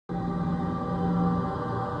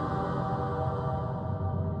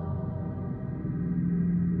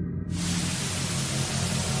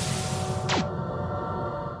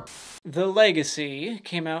The Legacy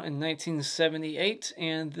came out in 1978,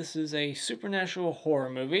 and this is a supernatural horror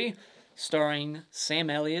movie starring Sam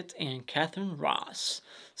Elliott and Katherine Ross.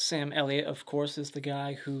 Sam Elliott, of course, is the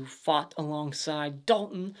guy who fought alongside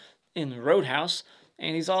Dalton in Roadhouse,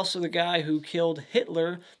 and he's also the guy who killed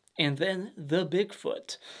Hitler and then the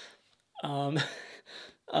Bigfoot. Um,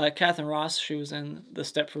 Katherine Ross, she was in The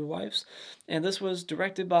Stepford Wives, and this was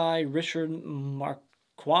directed by Richard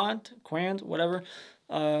Marquand, whatever.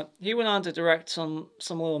 He went on to direct some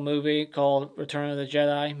little movie called Return of the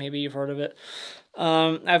Jedi. Maybe you've heard of it.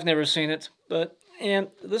 I've never seen it, and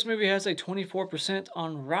this movie has a 24%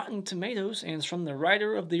 on Rotten Tomatoes, and it's from the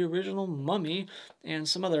writer of the original Mummy and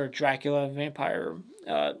some other Dracula, vampire,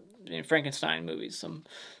 Frankenstein movies, some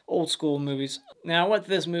old school movies. Now, what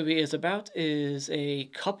this movie is about is a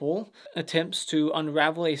couple attempts to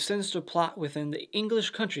unravel a sinister plot within the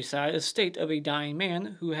English countryside estate of a dying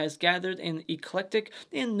man who has gathered an eclectic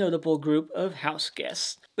and notable group of house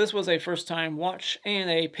guests. This was a first-time watch and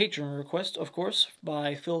a Patron request, of course,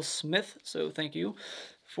 by Phil Smith, so thank you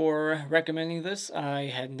for recommending this. I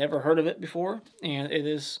had never heard of it before, and it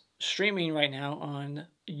is streaming right now on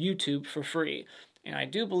YouTube for free. And I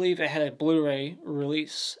do believe it had a Blu-ray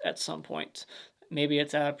release at some point. Maybe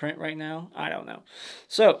it's out of print right now. I don't know.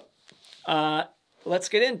 So, let's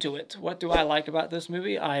get into it. What do I like about this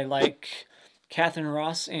movie? I like Katherine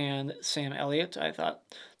Ross and Sam Elliott. I thought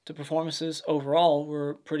the performances overall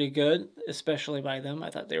were pretty good, especially by them.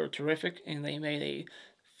 I thought they were terrific, and they made a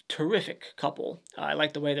terrific couple. I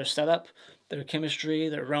like the way they're set up, their chemistry,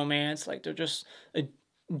 their romance. Like, they're just a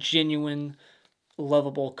genuine,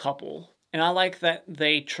 lovable couple. And I like that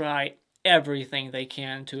they try everything they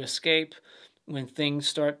can to escape. When things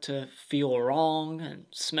start to feel wrong and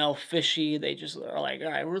smell fishy, they just are like, all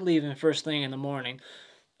right, we're leaving first thing in the morning.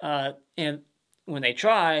 And when they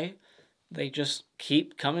try, they just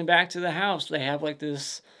keep coming back to the house. They have like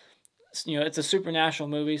this, it's a supernatural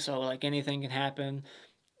movie, so like anything can happen.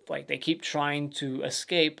 Like, they keep trying to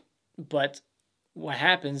escape, but what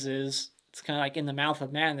happens is, it's kind of like in the mouth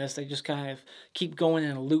of madness. They just kind of keep going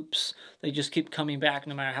in loops. They just keep coming back.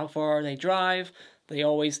 No matter how far they drive, they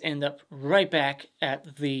always end up right back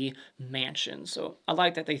at the mansion. So I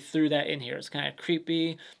like that they threw that in here. It's kind of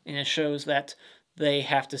creepy, and it shows that they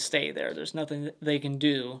have to stay there. There's nothing that they can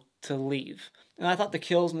do to leave. And I thought the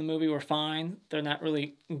kills in the movie were fine. They're not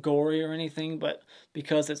really gory or anything, but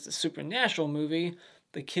because it's a supernatural movie,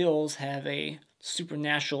 the kills have a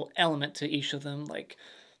supernatural element to each of them. Like,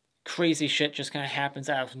 crazy shit just kind of happens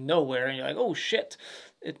out of nowhere, and you're like, oh shit.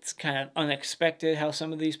 It's kind of unexpected how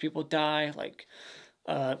some of these people die. Like,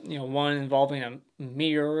 one involving a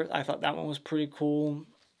mirror. I thought that one was pretty cool.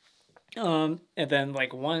 And then,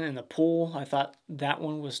 like, one in the pool. I thought that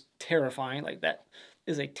one was terrifying. Like, that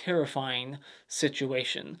is a terrifying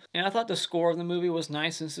situation. And I thought the score of the movie was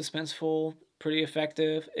nice and suspenseful, pretty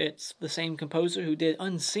effective. It's the same composer who did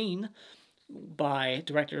Unseen, by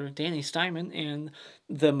director Danny Steinman, and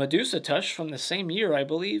The Medusa Touch from the same year, I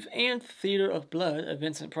believe, and Theater of Blood, a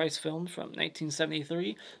Vincent Price film from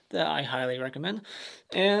 1973 that I highly recommend.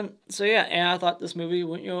 And so yeah, and I thought this movie,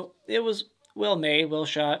 it was well made, well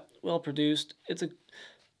shot, well produced. It's a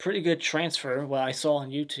pretty good transfer, what I saw on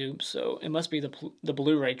YouTube, so it must be the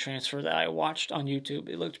Blu-ray transfer that I watched on YouTube.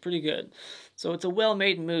 It looked pretty good. So it's a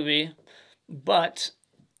well-made movie, but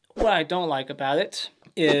what I don't like about it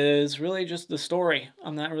is really just the story.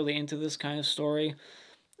 I'm not really into this kind of story.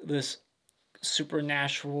 This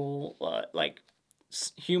supernatural,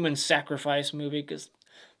 human sacrifice movie, because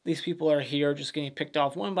these people are here just getting picked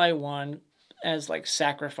off one by one as, like,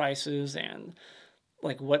 sacrifices, and,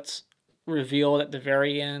 like, what's revealed at the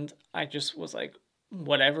very end, I just was like,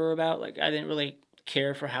 whatever about. Like, I didn't really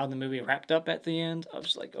care for how the movie wrapped up at the end. I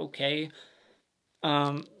was like, okay.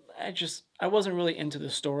 I wasn't really into the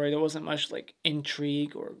story. There wasn't much, like,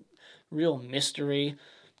 intrigue or real mystery.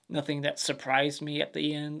 Nothing that surprised me at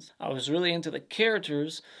the end. I was really into the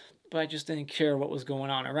characters, but I just didn't care what was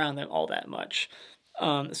going on around them all that much.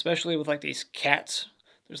 Especially with, like, these cats.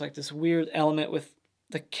 There's, like, this weird element with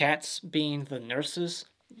the cats being the nurses.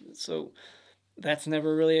 So that's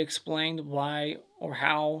never really explained why or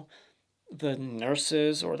how the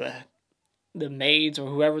nurses or the maids or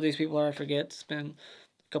whoever these people are, I forget. It's been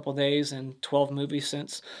couple days and 12 movies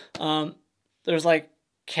since. There's, like,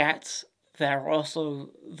 cats that are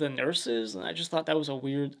also the nurses, and I just thought that was a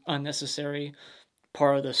weird, unnecessary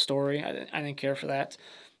part of the story. I didn't care for that.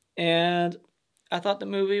 And I thought the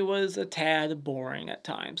movie was a tad boring at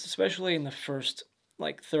times, especially in the first,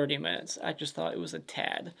 like, 30 minutes. I just thought it was a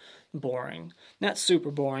tad boring. Not super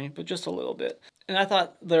boring, but just a little bit. And I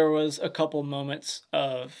thought there was a couple moments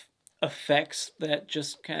of effects that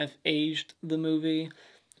just kind of aged the movie.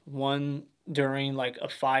 One during like a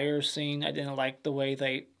fire scene, I didn't like the way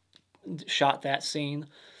they shot that scene,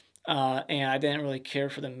 and I didn't really care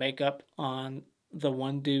for the makeup on the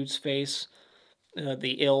one dude's face,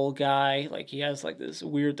 the ill guy. Like he has like this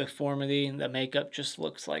weird deformity, and the makeup just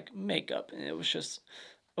looks like makeup, and it was just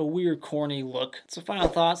a weird, corny look. So final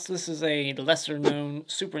thoughts, this is a lesser-known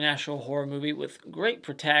supernatural horror movie with great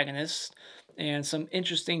protagonists and some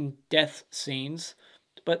interesting death scenes,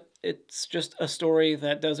 but it's just a story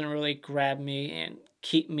that doesn't really grab me and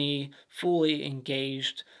keep me fully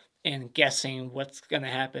engaged and guessing what's going to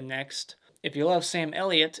happen next. If you love Sam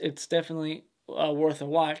Elliott, it's definitely worth a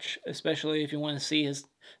watch, especially if you want to see his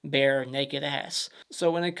bare naked ass.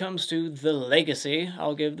 So when it comes to The Legacy,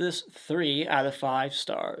 I'll give this 3 out of 5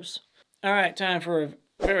 stars. Alright, time for a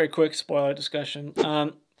very quick spoiler discussion.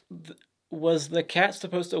 Was the cat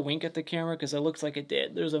supposed to wink at the camera? Because it looks like it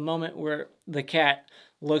did. There's a moment where the cat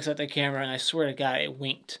looks at the camera, and I swear to God, it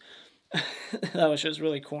winked. That was just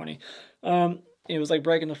really corny. It was like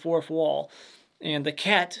breaking the fourth wall. And the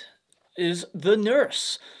cat is the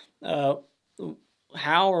nurse.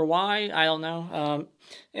 How or why, I don't know.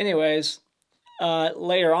 Anyways,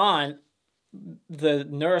 later on, the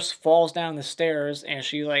nurse falls down the stairs, and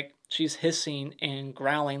she's hissing and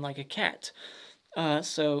growling like a cat.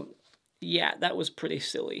 So yeah, that was pretty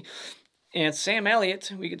silly. And Sam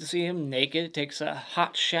Elliott, we get to see him naked, takes a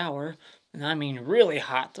hot shower, and I mean really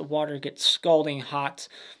hot. The water gets scalding hot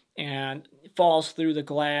and falls through the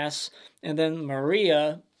glass. And then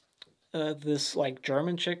Maria, this like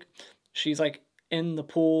German chick, she's like in the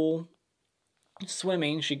pool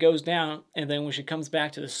swimming. She goes down, and then when she comes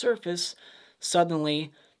back to the surface,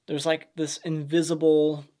 suddenly there's like this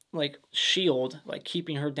invisible like shield like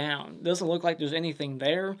keeping her down. It doesn't look like there's anything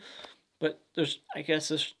there, but I guess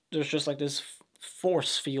there's just like this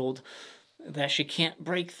force field that she can't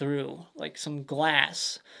break through, like some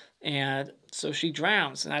glass, and so she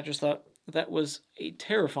drowns. And I just thought that was a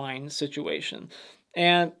terrifying situation.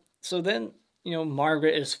 And so then, you know,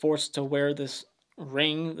 Margaret is forced to wear this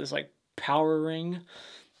ring, this like power ring,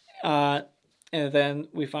 and then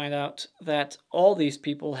we find out that all these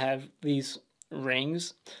people have these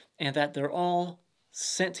rings, and that they're all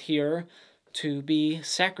sent here to be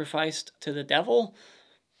sacrificed to the devil,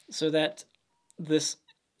 so that this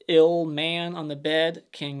ill man on the bed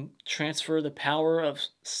can transfer the power of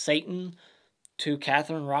Satan to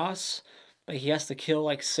Katherine Ross. But he has to kill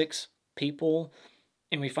like 6 people,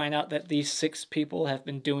 and we find out that these 6 people have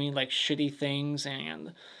been doing like shitty things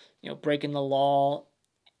and, you know, breaking the law,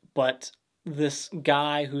 but this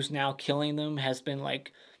guy who's now killing them has been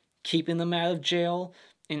like keeping them out of jail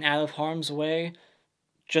and out of harm's way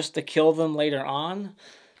just to kill them later on.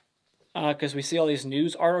 Because we see all these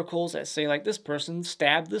news articles that say like this person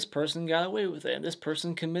stabbed this person, got away with it, and this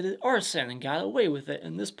person committed arson and got away with it,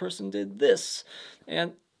 and this person did this,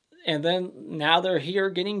 and then now they're here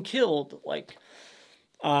getting killed. Like,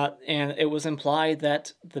 and it was implied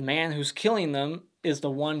that the man who's killing them is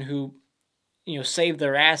the one who, you know, saved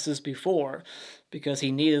their asses before, because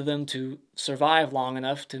he needed them to survive long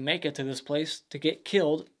enough to make it to this place to get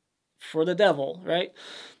killed for the devil, right?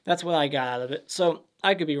 That's what I got out of it. So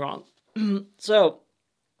I could be wrong. So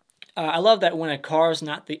I love that when a car is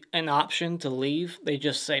not an option to leave, they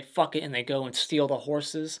just say fuck it and they go and steal the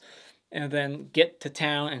horses, and then get to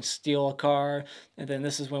town and steal a car. And then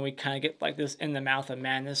this is when we kind of get like this in the mouth of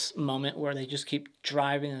madness moment where they just keep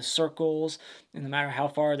driving in circles, and no matter how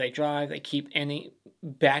far they drive, they keep ending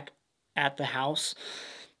back at the house.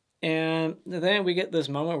 And then we get this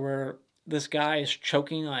moment where this guy is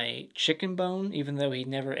choking on a chicken bone, even though he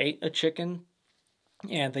never ate a chicken.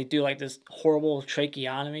 And they do like this horrible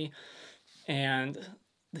tracheotomy, and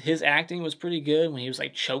his acting was pretty good when he was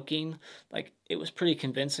like choking. Like, it was pretty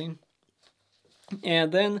convincing.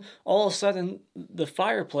 And then all of a sudden the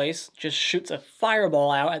fireplace just shoots a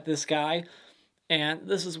fireball out at this guy, and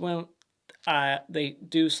this is when they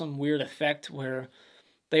do some weird effect where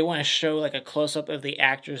they want to show like a close-up of the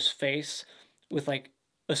actor's face with like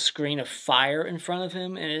a screen of fire in front of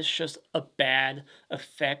him, and it's just a bad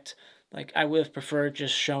effect. Like, I would have preferred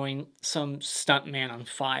just showing some stuntman on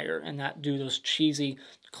fire and not do those cheesy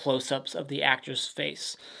close-ups of the actor's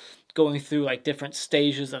face going through like different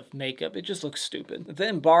stages of makeup. It just looks stupid.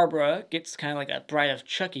 Then Barbara gets kind of like a Bride of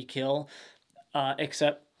Chucky kill,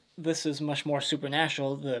 except this is much more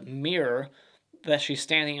supernatural. The mirror that she's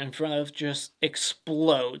standing in front of just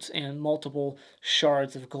explodes, and multiple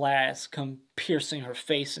shards of glass come piercing her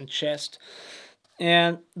face and chest.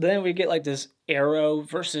 And then we get like this arrow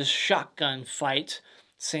versus shotgun fight.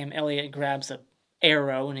 Sam Elliott grabs an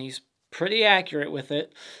arrow, and he's pretty accurate with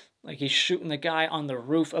it. Like, he's shooting the guy on the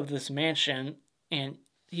roof of this mansion, and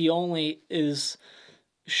he only is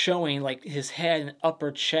showing, like, his head and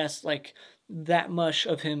upper chest, like, that much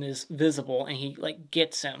of him is visible, and he, like,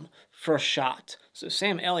 gets him first shot. So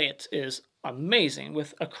Sam Elliott is amazing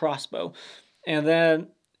with a crossbow. And then,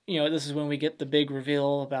 you know, this is when we get the big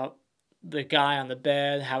reveal about the guy on the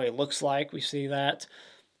bed, how he looks like. We see that.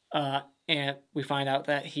 And we find out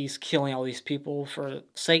that he's killing all these people for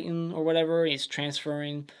Satan or whatever. He's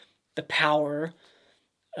transferring the power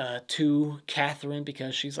to Katherine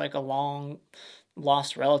because she's like a long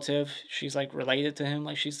lost relative. She's like related to him,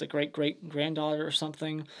 like she's the great-great-granddaughter or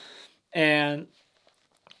something. And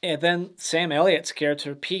then Sam Elliott's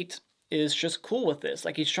character, Pete, is just cool with this.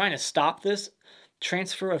 Like, he's trying to stop this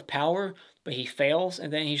transfer of power, but he fails,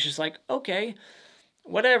 and then he's just like, okay,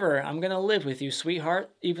 whatever, I'm gonna live with you, sweetheart,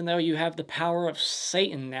 even though you have the power of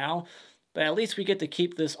Satan now, but at least we get to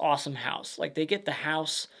keep this awesome house. Like, they get the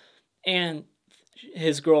house, and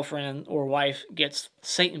his girlfriend or wife gets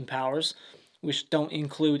Satan powers, which don't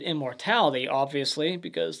include immortality, obviously,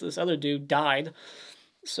 because this other dude died.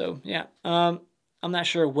 So, yeah, I'm not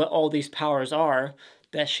sure what all these powers are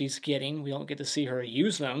that she's getting. We don't get to see her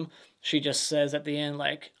use them. She just says at the end,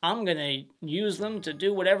 like, I'm gonna use them to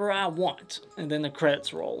do whatever I want. And then the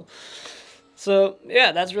credits roll. So,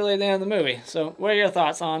 yeah, that's really the end of the movie. So, what are your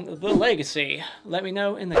thoughts on The Legacy? Let me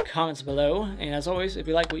know in the comments below. And as always, if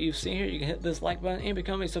you like what you've seen here, you can hit this like button and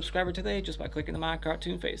become a subscriber today just by clicking the My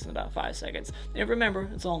Cartoon face in about 5 seconds. And remember,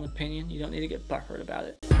 it's all an opinion. You don't need to get butthurt about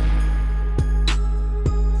it.